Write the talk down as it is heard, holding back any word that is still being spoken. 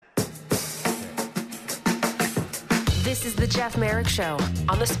This is the Jeff Merrick Show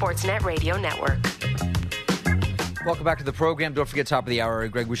on the Sportsnet Radio Network. Welcome back to the program. Don't forget, top of the hour,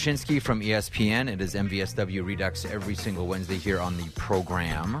 Greg Wyshynski from ESPN. It is MVSW Redux every single Wednesday here on the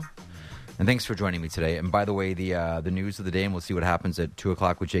program. And thanks for joining me today. And by the way, the news of the day, and we'll see what happens at 2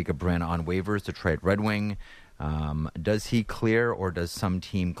 o'clock with Jacob Brenn on waivers, Detroit Red Wing. Does he clear or does some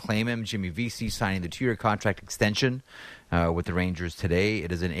team claim him? Jimmy Vesey signing the 2-year contract extension with the Rangers today.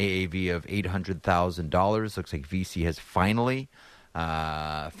 It is an AAV of $800,000. Looks like Vesey has finally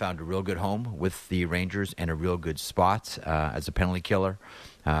found a real good home with the Rangers and a real good spot as a penalty killer,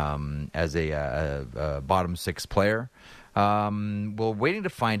 as a bottom six player. We're waiting to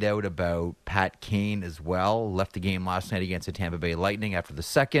find out about Pat Kane as well. Left the game last night against the Tampa Bay Lightning after the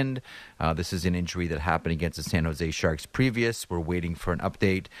second. This is an injury that happened against the San Jose Sharks previous. We're waiting for an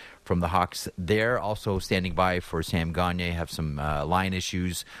update from the Hawks there. Also standing by for Sam Gagner. Have some line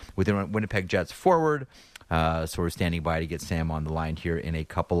issues with the Winnipeg Jets forward. So we're standing by to get Sam on the line here in a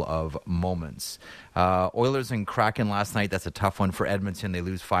couple of moments. Oilers and Kraken last night. That's a tough one for Edmonton. They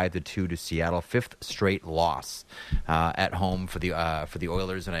lose 5-2 to Seattle. Fifth straight loss at home for the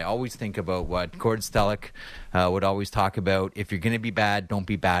Oilers. And I always think about what Gord Stellick would always talk about. If you're going to be bad, don't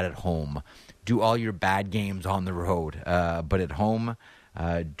be bad at home. Do all your bad games on the road. But at home,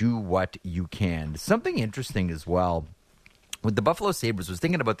 do what you can. Something interesting as well. With the Buffalo Sabres, I was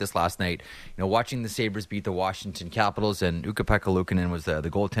thinking about this last night, watching the Sabres beat the Washington Capitals, and Ukko-Pekka Luukkonen was the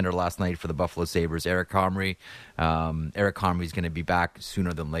goaltender last night for the Buffalo Sabres. Eric Comrie is going to be back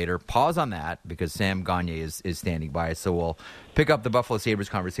sooner than later. Pause on that because Sam Gagner is standing by, so we'll pick up the Buffalo Sabres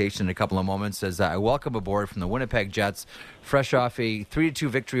conversation in a couple of moments as I welcome aboard from the Winnipeg Jets, fresh off a 3-2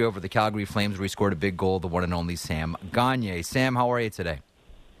 victory over the Calgary Flames where he scored a big goal, the one and only Sam Gagner. Sam, how are you today?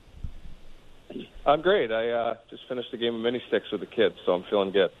 I'm great. I just finished the game of mini sticks with the kids, so I'm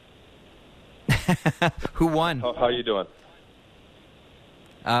feeling good. Who won? How are you doing?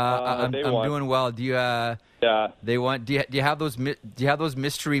 I'm doing well. Do you? Yeah. They won. Do you have those? Do you have those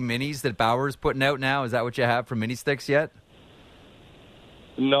mystery minis that Bauer's putting out now? Is that what you have for mini sticks yet?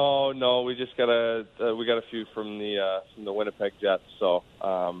 No. We just got we got a few from the Winnipeg Jets, so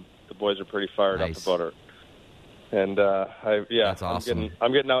the boys are pretty fired up about it. And that's awesome.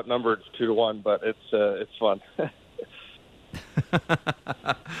 I'm getting outnumbered 2-1, but it's fun.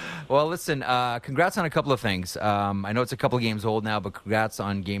 Well, listen, congrats on a couple of things. I know it's a couple of games old now, but congrats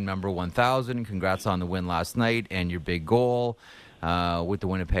on game number 1,000. Congrats on the win last night and your big goal with the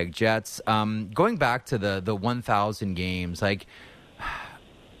Winnipeg Jets. Going back to the 1,000 games, like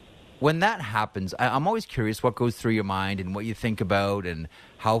when that happens, I'm always curious what goes through your mind and what you think about and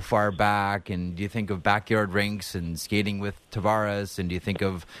how far back, and do you think of backyard rinks and skating with Tavares, and do you think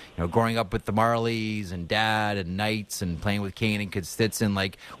of growing up with the Marleys and Dad and Knights and playing with Kane and Kostitsin?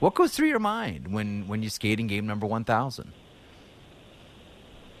 Like, what goes through your mind when you skate in game number 1,000?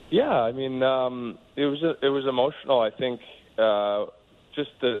 Yeah, I mean, it was emotional. I think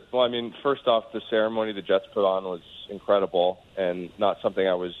first off, the ceremony the Jets put on was incredible and not something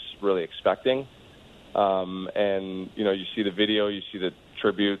I was really expecting. And you see the video, you see the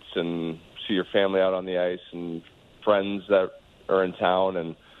tributes, and see your family out on the ice and friends that are in town.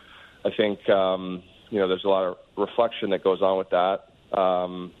 And I think there's a lot of reflection that goes on with that.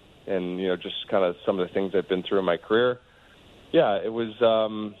 And just kind of some of the things I've been through in my career. Yeah, it was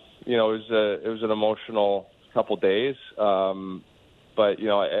it was an emotional couple days. But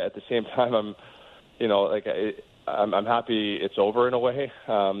at the same time, I'm happy it's over in a way.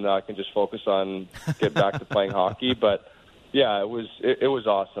 Now I can just focus on get back to playing hockey. But yeah, it was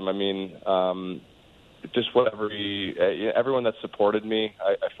awesome. I mean, just everyone that supported me,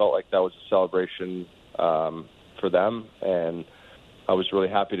 I felt like that was a celebration for them, and I was really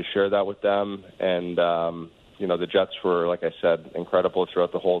happy to share that with them. And the Jets were, like I said, incredible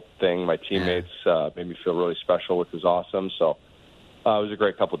throughout the whole thing. My teammates made me feel really special, which was awesome. So it was a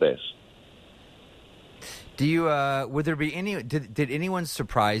great couple of days. Do you? Would there be any? Did anyone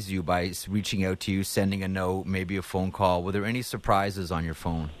surprise you by reaching out to you, sending a note, maybe a phone call? Were there any surprises on your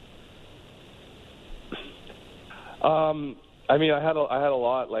phone? I mean, I had a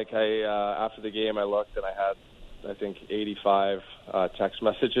lot. Like after the game, I looked and I had, I think, 85 text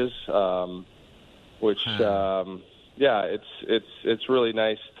messages, which it's really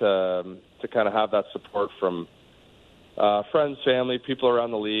nice to kind of have that support from friends, family, people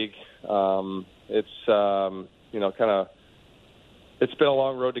around the league. It's it's been a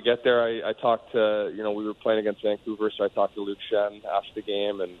long road to get there. I talked to, we were playing against Vancouver, so I talked to Luke Shen after the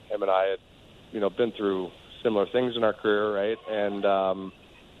game, and him and I had, been through similar things in our career, right? And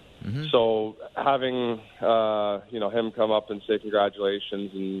so having, him come up and say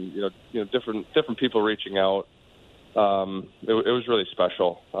congratulations, and different people reaching out, it was really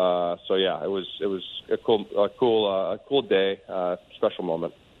special. So yeah, it was a cool day, special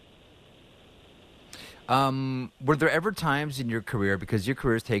moment. Were there ever times in your career, because your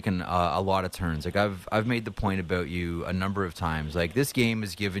career has taken a lot of turns, like I've made the point about you a number of times, like this game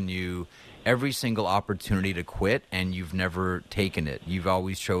has given you every single opportunity to quit and you've never taken it. You've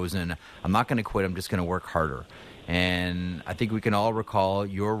always chosen, I'm not going to quit, I'm just going to work harder. And I think we can all recall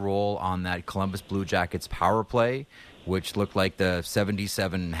your role on that Columbus Blue Jackets power play, which looked like the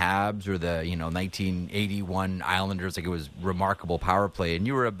 77 Habs or the 1981 Islanders. Like, it was remarkable power play, and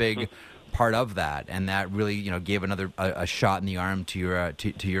you were a big part of that, and that really gave another a shot in the arm to your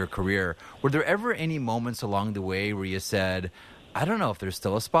to your career. Were there ever any moments along the way where you said, I don't know if there's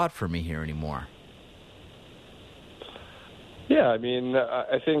still a spot for me here anymore? Yeah, I mean,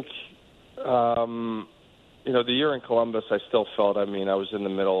 I think the year in Columbus, I still felt, I was in the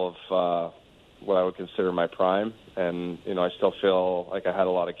middle of what I would consider my prime, and I still feel like I had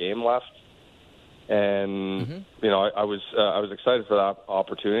a lot of game left. And I was excited for that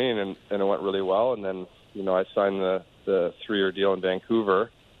opportunity, and it went really well. And then I signed the 3-year deal in Vancouver,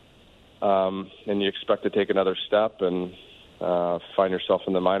 and you expect to take another step and find yourself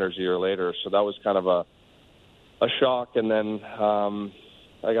in the minors a year later. So that was kind of a shock. And then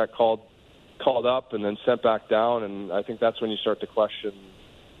I got called up and then sent back down, and I think that's when you start to question,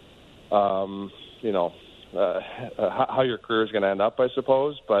 how your career is going to end up, I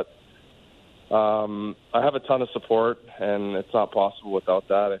suppose. But I have a ton of support, and it's not possible without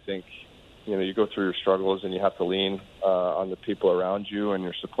that. I think, you go through your struggles, and you have to lean on the people around you and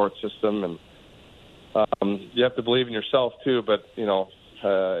your support system, and you have to believe in yourself too. But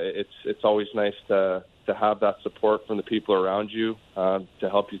it's always nice to have that support from the people around you to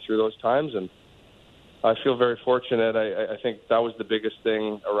help you through those times. And I feel very fortunate. I think that was the biggest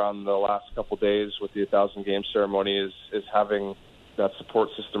thing around the last couple of days with the 1,000 game ceremony is having that support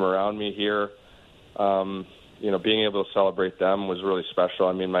system around me here. Being able to celebrate them was really special.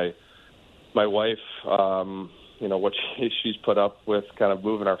 I mean, my wife, what she's put up with, kind of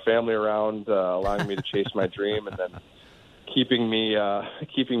moving our family around, allowing me to chase my dream, and then keeping me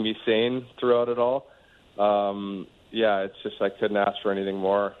sane throughout it all. It's just, I couldn't ask for anything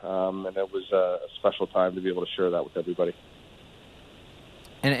more. And it was a special time to be able to share that with everybody.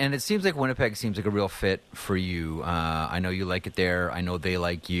 And it seems like Winnipeg seems like a real fit for you. I know you like it there. I know they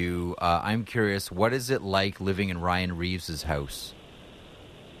like you. I'm curious, what is it like living in Ryan Reeves' house?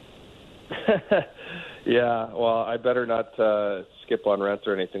 Yeah, well, I better not skip on rent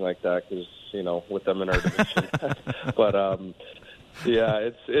or anything like that because, with them in our division. But,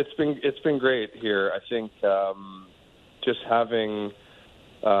 it's been great here. I think just having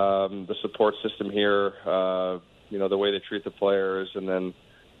the support system here, the way they treat the players, and then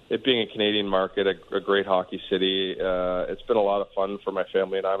it being a Canadian market, a great hockey city. It's been a lot of fun for my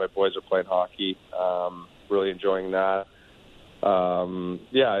family and I. My boys are playing hockey, really enjoying that.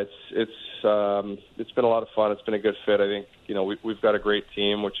 It's been a lot of fun. It's been a good fit. I think, we've got a great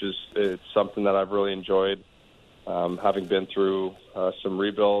team, it's something that I've really enjoyed, having been through some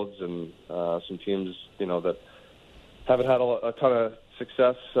rebuilds and some teams, that haven't had a ton of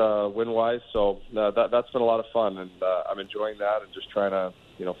success win-wise. So that's been a lot of fun, and I'm enjoying that and just trying to,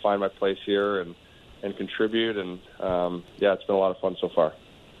 find my place here and contribute. And, it's been a lot of fun so far.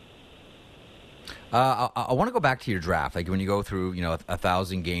 I want to go back to your draft. Like, when you go through,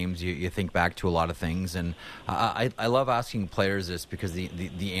 1,000 games, you think back to a lot of things. And I love asking players this because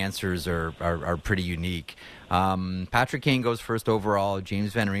the answers are pretty unique. Patrick Kane goes first overall.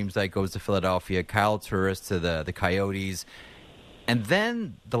 James Van Riemsdyk goes to Philadelphia. Kyle Turris to the Coyotes. And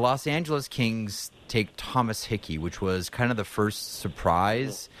then the Los Angeles Kings take Thomas Hickey, which was kind of the first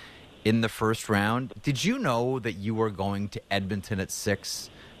surprise in the first round. Did you know that you were going to Edmonton at 6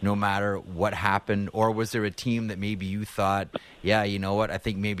 no matter what happened? Or was there a team that maybe you thought, yeah, you know what, I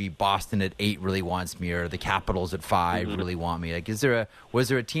think maybe Boston at 8 really wants me, or the Capitals at 5 really want me? Like, was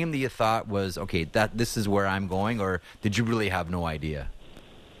there a team that you thought was, okay, this is where I'm going, or did you really have no idea?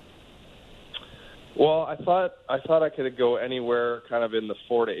 Well, I thought I could go anywhere kind of in the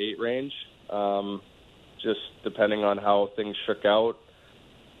 4 to 8 range, just depending on how things shook out.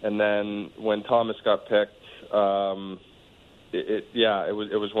 And then when Thomas got picked, it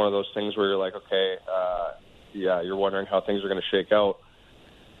was one of those things where you're like, okay, you're wondering how things are going to shake out.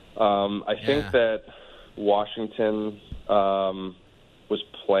 I think that Washington was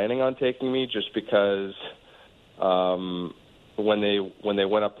planning on taking me just because when they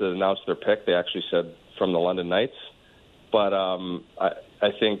went up to announce their pick, they actually said from the London Knights. But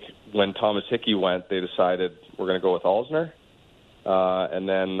I think when Thomas Hickey went, they decided we're going to go with Alzner. And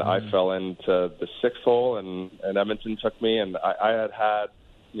then I fell into the 6th hole, and Edmonton took me, and I had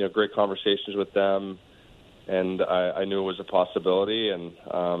great conversations with them, and I knew it was a possibility. And,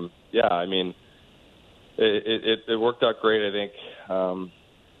 I mean, it worked out great, I think.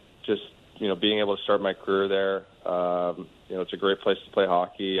 Just, being able to start my career there, it's a great place to play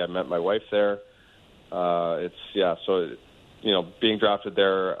hockey. I met my wife there. So, being drafted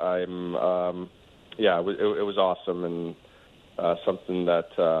there, it was awesome, and something that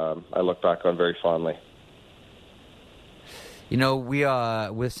I look back on very fondly. We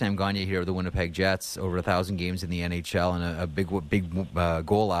with Sam Gagner here of the Winnipeg Jets, over 1,000 games in the NHL, and a big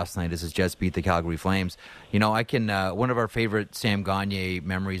goal last night as his Jets beat the Calgary Flames. I can one of our favorite Sam Gagner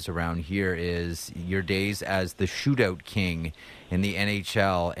memories around here is your days as the shootout king in the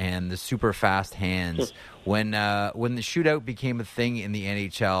NHL and the super fast hands. When the shootout became a thing in the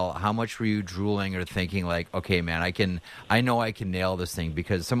NHL, how much were you drooling or thinking like, okay, man, I know I can nail this thing?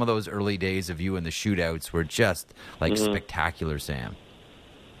 Because some of those early days of you in the shootouts were just like spectacular, Sam.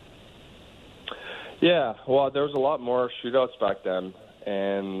 Yeah, well, there was a lot more shootouts back then,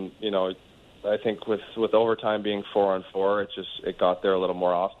 and I think with overtime being 4-on-4, it got there a little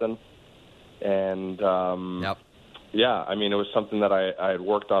more often, and yep. Yeah, I mean, it was something that I had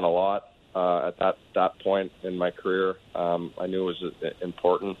worked on a lot. At that point in my career, I knew it was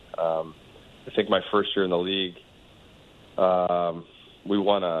important. I think my first year in the league, we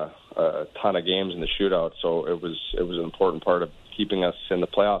won a ton of games in the shootout, so it was an important part of keeping us in the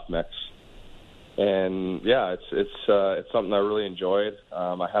playoff mix. And yeah, it's something I really enjoyed.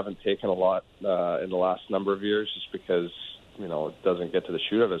 I haven't taken a lot in the last number of years, just because it doesn't get to the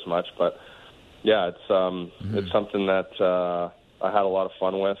shootout as much. But yeah, it's something that I had a lot of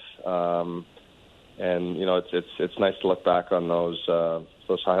fun with, and it's nice to look back on those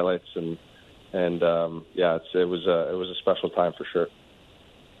highlights, and it was a special time for sure.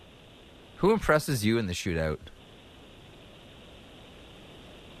 Who impresses you in the shootout?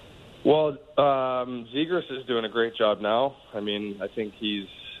 Well, Zegras is doing a great job now. I mean, I think he's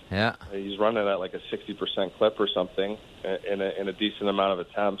running at like a 60% clip or something in a decent amount of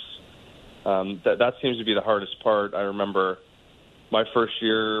attempts. That seems to be the hardest part. I remember my first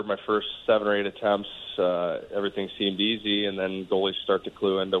year, my first 7 or 8 attempts, everything seemed easy, and then goalies start to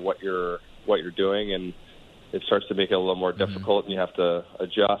clue into what you're doing, and it starts to make it a little more difficult, and you have to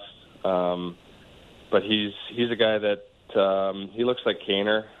adjust. But he's a guy that he looks like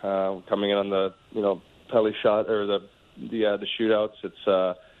Gagner coming in on the penalty shot or the shootouts.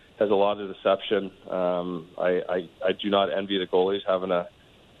 It's has a lot of deception. I do not envy the goalies having to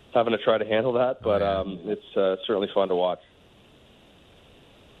try to handle that, but it's certainly fun to watch.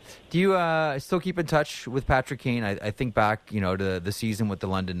 Do you still keep in touch with Patrick Kane? I think back, to the season with the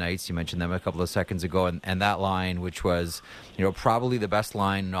London Knights. You mentioned them a couple of seconds ago, and that line, which was, probably the best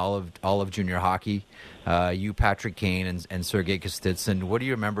line in all of junior hockey. You, Patrick Kane, and Sergei Kostitsyn. What do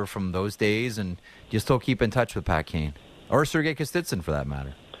you remember from those days? And do you still keep in touch with Pat Kane, or Sergei Kostitsyn, for that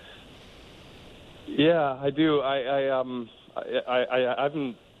matter? Yeah, I do. I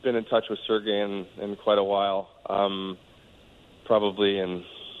haven't been in touch with Sergei in quite a while. Probably in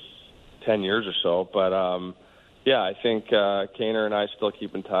 10 years or so, but I think Gagner and I still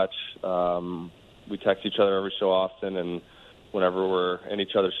keep in touch. We text each other every so often, and whenever we're in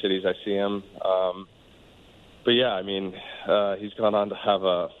each other's cities, I see him. But yeah, I mean, he's gone on to have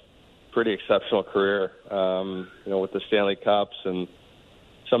a pretty exceptional career, with the Stanley Cups and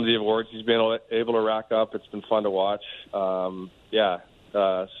some of the awards he's been able to rack up. It's been fun to watch. I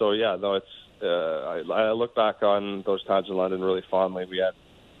look back on those times in London really fondly. We had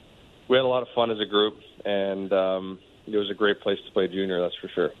a lot of fun as a group, and it was a great place to play junior, that's for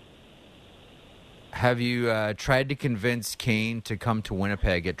sure. Have you tried to convince Kane to come to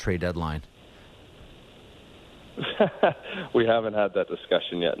Winnipeg at trade deadline? We haven't had that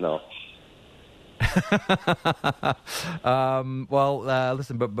discussion yet, no.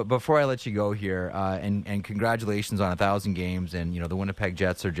 Listen, but before I let you go here, and congratulations on 1,000 games, and the Winnipeg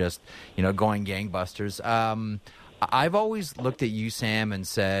Jets are just going gangbusters. I've always looked at you, Sam, and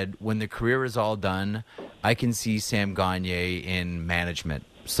said, when the career is all done, I can see Sam Gagner in management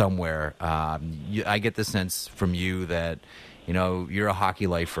somewhere. I get the sense from you that you're a hockey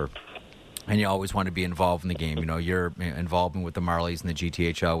lifer. And you always want to be involved in the game. Your involvement with the Marlies and the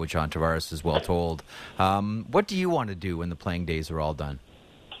GTHL with John Tavares is well told. What do you want to do when the playing days are all done?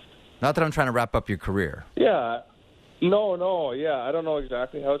 Not that I'm trying to wrap up your career. Yeah. No. Yeah, I don't know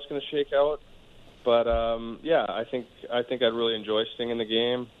exactly how it's going to shake out. But, I think I'd really enjoy staying in the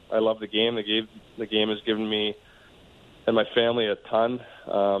game. I love the game. The game has given me and my family a ton.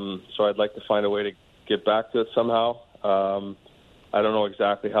 So I'd like to find a way to get back to it somehow. I don't know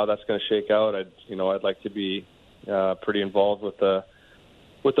exactly how that's going to shake out. I'd like to be pretty involved with the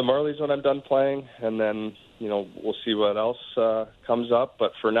Marlies when I'm done playing, and then we'll see what else comes up.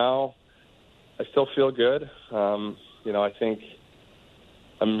 But for now, I still feel good. I think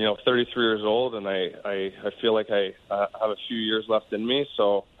I'm 33 years old, and I feel like I have a few years left in me.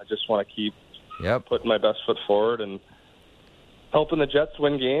 So I just want to keep putting my best foot forward and helping the Jets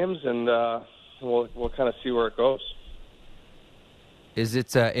win games, and we'll kind of see where it goes. Is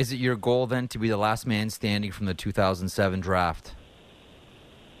it your goal then to be the last man standing from the 2007 draft?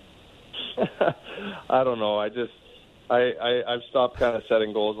 I don't know. I've stopped kind of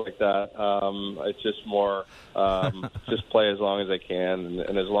setting goals like that. It's just more just play as long as I can,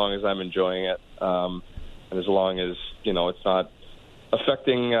 and as long as I'm enjoying it, and as long as it's not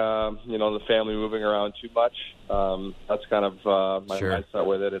affecting the family moving around too much. That's kind of my mindset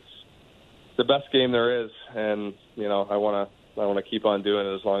with it. It's the best game there is, and I want to keep on doing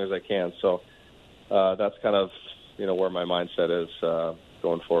it as long as I can. So that's kind of where my mindset is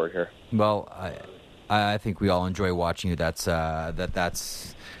going forward here. Well, I think we all enjoy watching you. That's not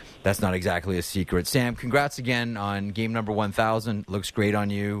exactly a secret. Sam, congrats again on game number 1,000. Looks great on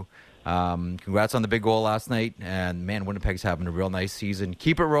you. Congrats on the big goal last night. And man, Winnipeg's having a real nice season.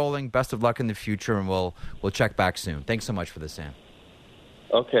 Keep it rolling. Best of luck in the future, and we'll check back soon. Thanks so much for this, Sam.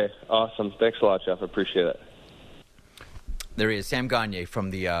 Okay, awesome. Thanks a lot, Jeff. I appreciate it. There he is, Sam Gagner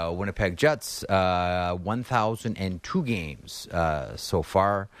from the Winnipeg Jets. 1,002 games so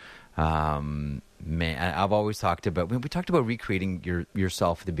far. Man, I've always talked about, we talked about recreating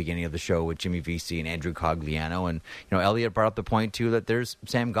yourself at the beginning of the show with Jimmy Vesey and Andrew Cogliano, and Elliot brought up the point too that there's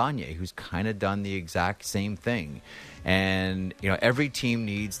Sam Gagner who's kind of done the exact same thing, and every team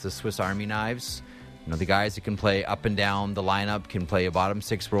needs the Swiss Army knives. The guys that can play up and down the lineup, can play a bottom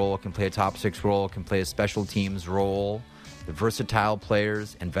six role, can play a top six role, can play a special teams role. The versatile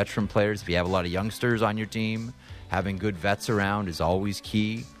players and veteran players. If you have a lot of youngsters on your team, having good vets around is always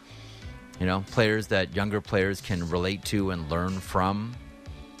key. Players that younger players can relate to and learn from.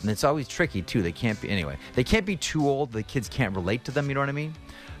 And it's always tricky, too. They can't be too old. The kids can't relate to them, you know what I mean?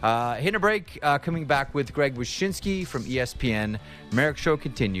 Hitting a break, coming back with Greg Wyshynski from ESPN. Merrick Show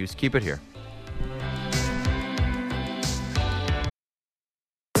continues. Keep it here.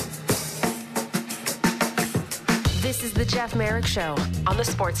 This is the Jeff Merrick Show on the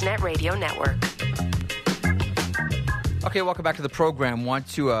Sportsnet Radio Network. Okay, welcome back to the program. Want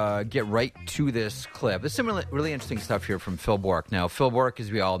to get right to this clip. There's some really interesting stuff here from Phil Bourque. Now, Phil Bourque,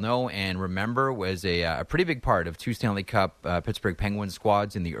 as we all know and remember, was a pretty big part of two Stanley Cup Pittsburgh Penguins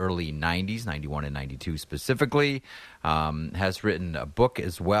squads in the early 90s, 91 and 92 specifically. Has written a book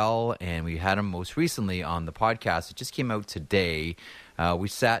as well, and we had him most recently on the podcast. It just came out today. We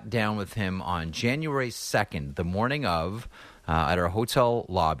sat down with him on January 2nd, the morning of, at our hotel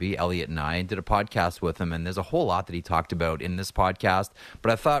lobby, Elliot and I, did a podcast with him, and there's a whole lot that he talked about in this podcast.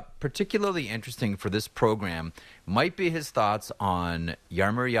 But I thought particularly interesting for this program might be his thoughts on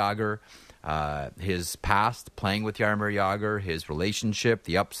Jaromir Jagr, his past playing with Jaromir Jagr, his relationship,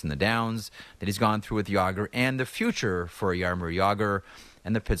 the ups and the downs that he's gone through with Jagr, and the future for Jaromir Jagr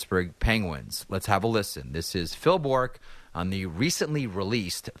and the Pittsburgh Penguins. Let's have a listen. This is Phil Bourque on the recently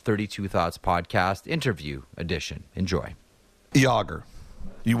released 32 Thoughts podcast interview edition. Enjoy. Jagr,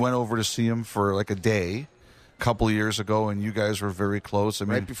 you went over to see him for like a day a couple of years ago, and you guys were very close.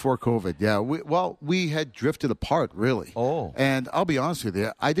 Right before COVID, yeah. We had drifted apart, really. Oh. And I'll be honest with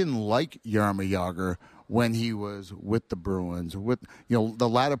you, I didn't like Jaromir Jagr when he was with the Bruins, with the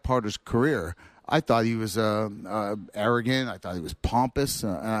latter part of his career. I thought he was arrogant. I thought he was pompous.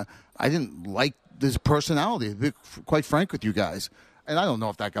 I didn't like his personality, to be quite frank with you guys. And I don't know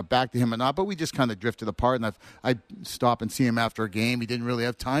if that got back to him or not, but we just kind of drifted apart. And I'd stop and see him after a game. He didn't really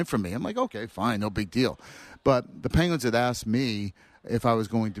have time for me. I'm like, okay, fine, no big deal. But the Penguins had asked me if I was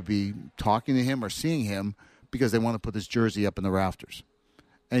going to be talking to him or seeing him because they want to put his jersey up in the rafters.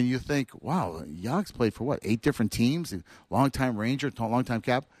 And you think, wow, Jag's played for 8 different teams, long-time Ranger, long-time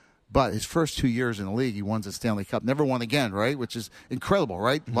Cap. But his first 2 years in the league, he won the Stanley Cup. Never won again, right? Which is incredible,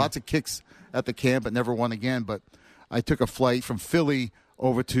 right? Mm-hmm. Lots of kicks at the camp, but never won again. But I took a flight from Philly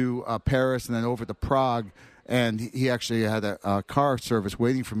over to Paris and then over to Prague, and he actually had a car service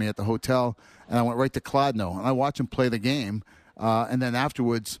waiting for me at the hotel, and I went right to Kladno, and I watched him play the game, and then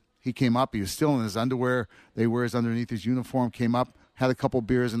afterwards he came up. He was still in his underwear. They wear his underneath his uniform, came up, had a couple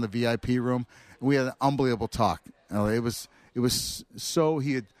beers in the VIP room, and we had an unbelievable talk. It was so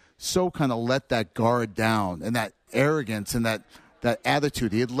he had so kind of let that guard down and that arrogance and that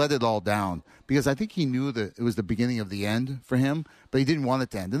attitude. He had let it all down because I think he knew that it was the beginning of the end for him, but he didn't want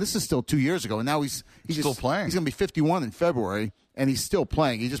it to end. And this is still 2 years ago, and now he's still playing. He's going to be 51 in February, and he's still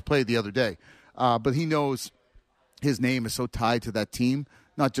playing. He just played the other day. But he knows his name is so tied to that team,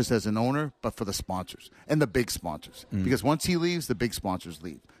 not just as an owner, but for the sponsors and the big sponsors. Because once he leaves, the big sponsors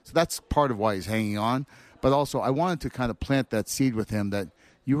leave. So that's part of why he's hanging on. But also, I wanted to kind of plant that seed with him that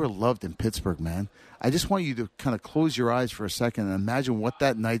you were loved in Pittsburgh, man. I just want you to kind of close your eyes for a second and imagine what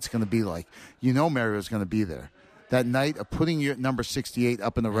that night's going to be like. You know Mario's going to be there. That night of putting your number 68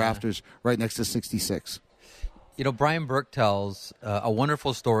 up in the rafters right next to 66. You know, Brian Burke tells a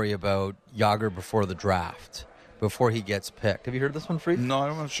wonderful story about Yager before the draft, before he gets picked. Have you heard this one, Freed? No,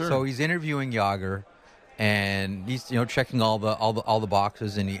 I'm not sure. So he's interviewing Yager, and he's checking all the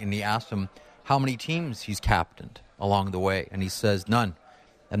boxes, and he asks him how many teams he's captained along the way, and he says none.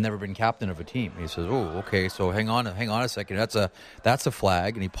 I've never been captain of a team. And he says, "Oh, okay. So hang on a second. That's a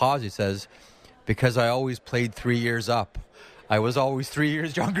flag." And he pauses. He says, "Because I always played 3 years up. I was always 3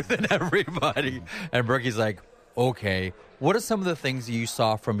 years younger than everybody." And Berkey's like, "Okay. What are some of the things that you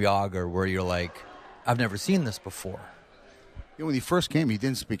saw from Yager where you're like, I've never seen this before?" You know, when he first came, he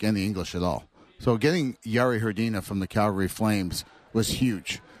didn't speak any English at all. So getting Yari Herdina from the Calgary Flames was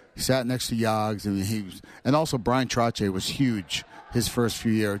huge. He sat next to Yogs, and also Brian Trottier was huge his first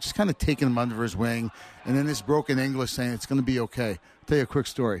few years, just kind of taking him under his wing, and then this broken English saying it's going to be okay. I'll tell you a quick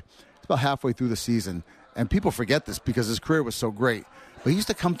story. It's about halfway through the season, and people forget this because his career was so great, but he used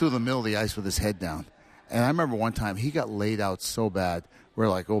to come through the middle of the ice with his head down. And I remember one time he got laid out so bad, we're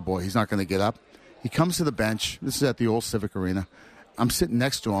like, oh boy, he's not going to get up. He comes to the bench. This is at the old Civic Arena. I'm sitting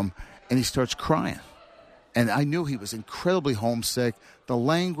next to him, and he starts crying. And I knew he was incredibly homesick. The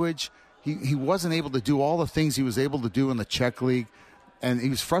language, he wasn't able to do all the things he was able to do in the Czech League, and he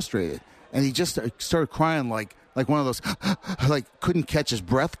was frustrated. And he just started crying like one of those, like couldn't catch his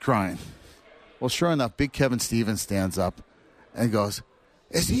breath crying. Well, sure enough, Big Kevin Stevens stands up and goes,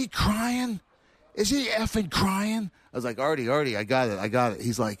 "Is he crying? Is he effing crying?" I was like, Artie, I got it.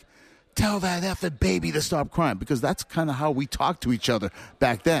 He's like, "Tell that effing baby to stop crying," because that's kind of how we talked to each other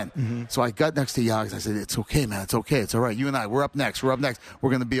back then. Mm-hmm. So I got next to Yogs. I said, "It's okay, man. It's okay. It's all right. You and I, we're up next. We're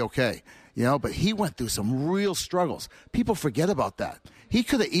going to be okay." You know, but he went through some real struggles. People forget about that. He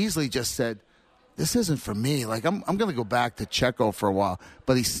could have easily just said, "This isn't for me. Like, I'm going to go back to Checo for a while."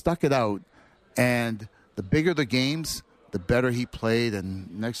 But he stuck it out, and the bigger the games, the better he played,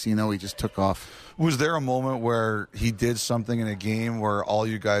 and next thing you know, he just took off. Was there a moment where he did something in a game where all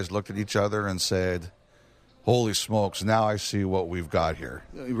you guys looked at each other and said, "Holy smokes, now I see what we've got here"?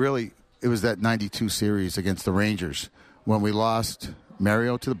 Really, it was that 92 series against the Rangers when we lost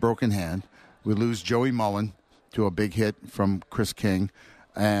Mario to the broken hand. We lose Joey Mullen to a big hit from Chris King,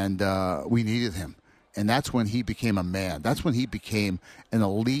 and we needed him. And that's when he became a man. That's when he became an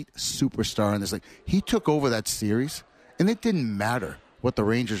elite superstar in this league. He took over that series, and it didn't matter what the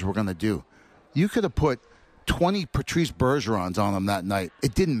Rangers were going to do. You could have put 20 Patrice Bergerons on him that night.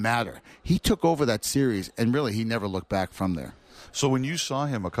 It didn't matter. He took over that series, and really he never looked back from there. So when you saw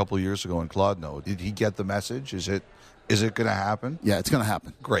him a couple of years ago in Clodno, did he get the message? Is it going to happen? Yeah, it's going to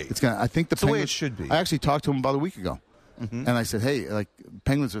happen. Great. I think the way it should be. I actually talked to him about a week ago, and I said, "Hey, like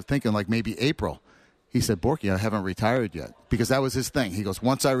Penguins are thinking like maybe April." He said, "Borky, I haven't retired yet," because that was his thing. He goes,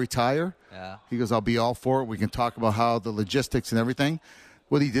 "Once I retire," he goes, "I'll be all for it. We can talk about how the logistics and everything."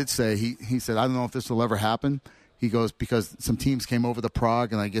 What he did say, he said, "I don't know if this will ever happen." He goes, because some teams came over to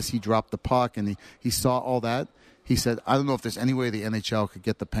Prague, and I guess he dropped the puck, and he saw all that. He said, "I don't know if there's any way the NHL could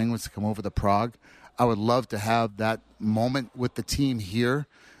get the Penguins to come over to Prague. I would love to have that moment with the team here,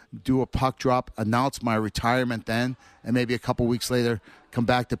 do a puck drop, announce my retirement then, and maybe a couple weeks later come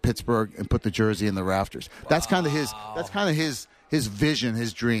back to Pittsburgh and put the jersey in the rafters." Wow. That's kind of his vision,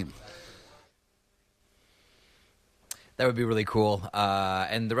 his dream. That would be really cool.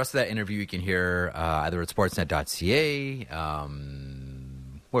 And the rest of that interview you can hear either at sportsnet.ca.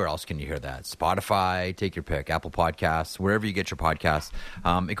 Where else can you hear that? Spotify, take your pick, Apple Podcasts, wherever you get your podcasts.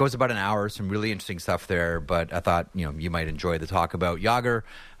 It goes about an hour, some really interesting stuff there, but I thought you might enjoy the talk about Yager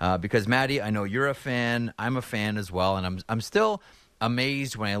because, Maddie, I know you're a fan. I'm a fan as well, and I'm still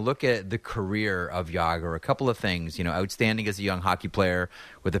amazed when I look at the career of Yager. A couple of things, outstanding as a young hockey player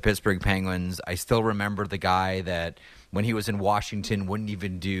with the Pittsburgh Penguins. I still remember the guy that when he was in Washington wouldn't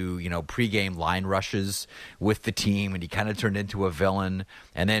even do, pregame line rushes with the team, and he kind of turned into a villain.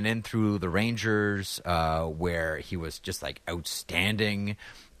 And then in through the Rangers, where he was just like outstanding.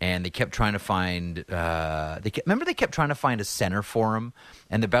 And they kept trying to find they kept trying to find a center for him,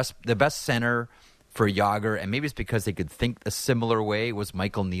 and the best center for Yager, and maybe it's because they could think a similar way, was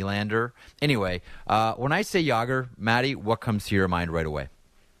Michael Nylander. Anyway, when I say Yager, Maddie, what comes to your mind right away?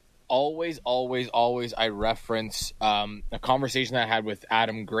 always I reference a conversation that I had with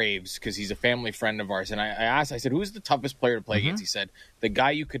Adam Graves, because he's a family friend of ours. And I said, who's the toughest player to play against? He said, the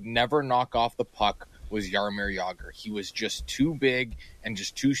guy you could never knock off the puck was Jaromir Jagr. He was just too big and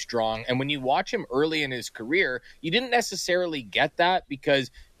just too strong. And when you watch him early in his career, you didn't necessarily get that, because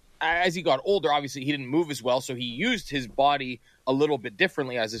as he got older, obviously he didn't move as well, so he used his body a little bit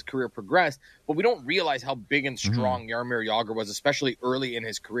differently as his career progressed. But we don't realize how big and strong Jaromir Jagr was, especially early in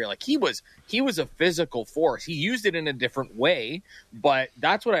his career. Like, he was a physical force. He used it in a different way, but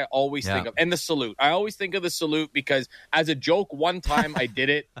that's what I always think of. And the salute. I always think of the salute because, as a joke, one time I did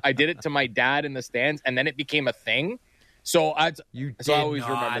it to my dad in the stands, and then it became a thing. So I always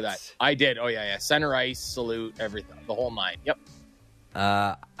remember that. I did. Oh yeah. Center ice, salute, everything, the whole nine. Yep.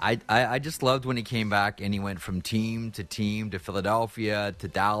 I just loved when he came back and he went from team to Philadelphia to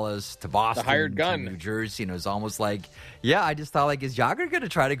Dallas to Boston, the hired gun, to New Jersey, and it was almost like, I just thought, like, is Jagr going to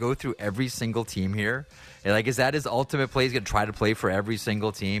try to go through every single team here? And, like, is that his ultimate play? He's going to try to play for every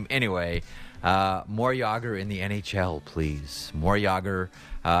single team. Anyway, more Jagr in the NHL, please. More Jagr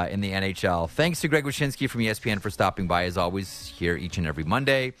in the NHL. Thanks to Greg Wyshynski from ESPN for stopping by, as always, here each and every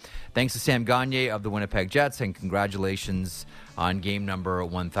Monday. Thanks to Sam Gagner of the Winnipeg Jets, and congratulations on game number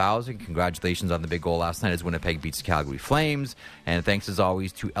 1,000. Congratulations on the big goal last night as Winnipeg beats Calgary Flames. And thanks, as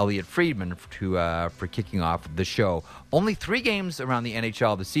always, to Elliot Friedman for kicking off the show. Only 3 games around the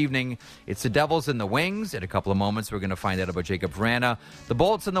NHL this evening. It's the Devils and the Wings. In a couple of moments, we're going to find out about Jacob Vrana, the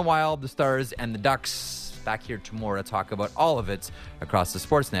Bolts and the Wild, the Stars, and the Ducks. Back here tomorrow to talk about all of it across the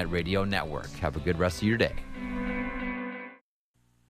Sportsnet Radio Network. Have a good rest of your day.